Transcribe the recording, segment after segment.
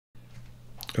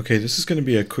Okay, this is going to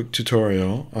be a quick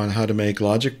tutorial on how to make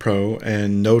Logic Pro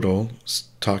and Nodal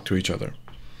talk to each other.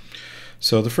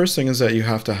 So the first thing is that you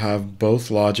have to have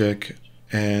both Logic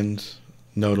and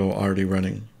Nodal already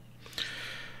running.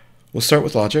 We'll start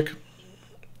with Logic.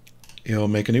 You'll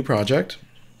make a new project.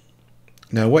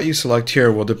 Now what you select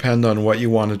here will depend on what you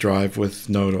want to drive with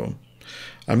Nodal.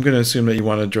 I'm going to assume that you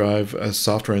want to drive a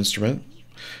software instrument,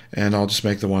 and I'll just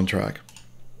make the one track.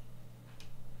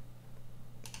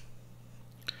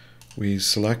 We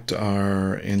select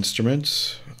our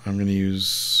instrument. I'm going to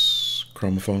use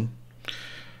chromophone.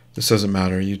 This doesn't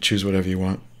matter, you choose whatever you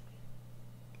want.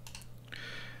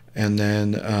 And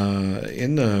then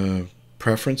in the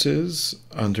preferences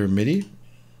under MIDI,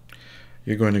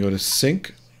 you're going to go to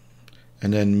sync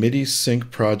and then MIDI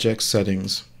sync project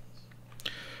settings.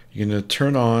 You're going to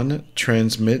turn on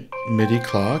transmit MIDI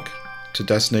clock to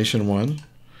destination 1,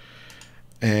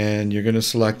 and you're going to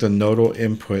select the nodal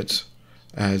input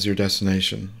as your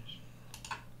destination.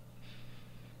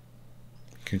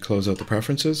 You can close out the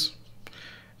preferences,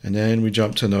 and then we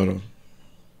jump to Nodal.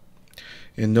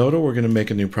 In Nodal, we're going to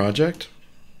make a new project,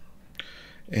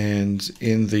 and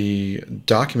in the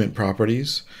document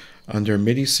properties under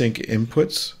MIDI sync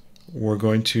inputs, we're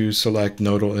going to select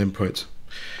Nodal input.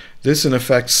 This in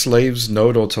effect slaves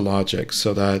Nodal to Logic,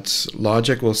 so that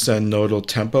Logic will send Nodal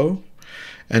tempo,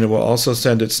 and it will also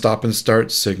send it stop and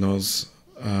start signals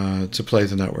to play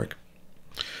the network.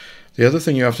 The other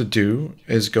thing you have to do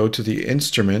is go to the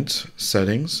instrument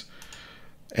settings,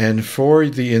 and for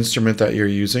the instrument that you're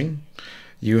using,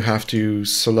 you have to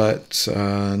select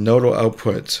Nodal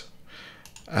output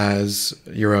as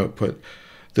your output.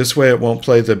 This way it won't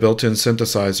play the built-in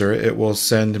synthesizer, it will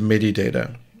send MIDI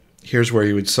data. Here's where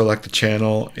you would select the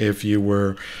channel if you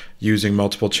were using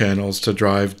multiple channels to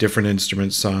drive different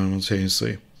instruments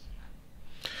simultaneously.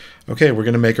 Okay, we're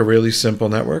going to make a really simple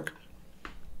network.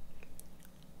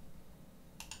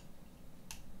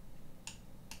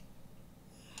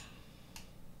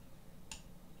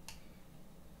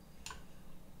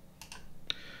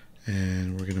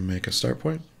 And we're going to make a start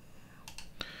point.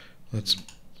 Let's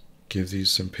give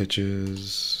these some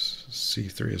pitches.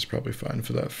 C3 is probably fine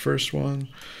for that first one.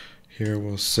 Here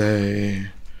we'll say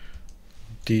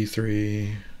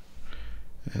D3,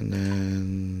 and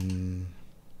then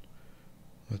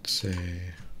let's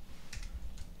say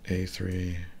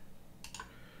A3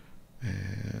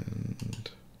 and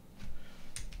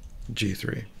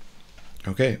G3.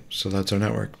 Okay, so that's our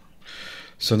network.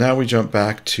 So now we jump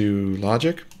back to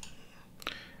Logic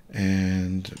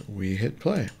and we hit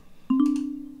play.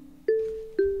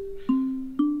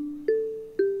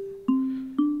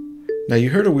 Now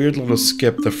you heard a weird little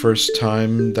skip the first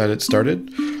time that it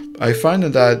started. I find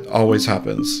that that always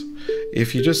happens.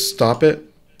 If you just stop it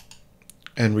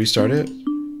and restart it,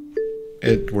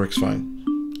 it works fine.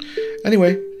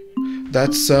 Anyway,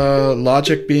 that's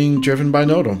Logic being driven by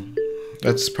Nodal.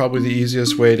 That's probably the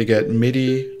easiest way to get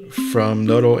MIDI from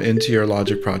Nodal into your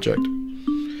Logic project.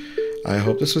 I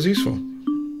hope this was useful.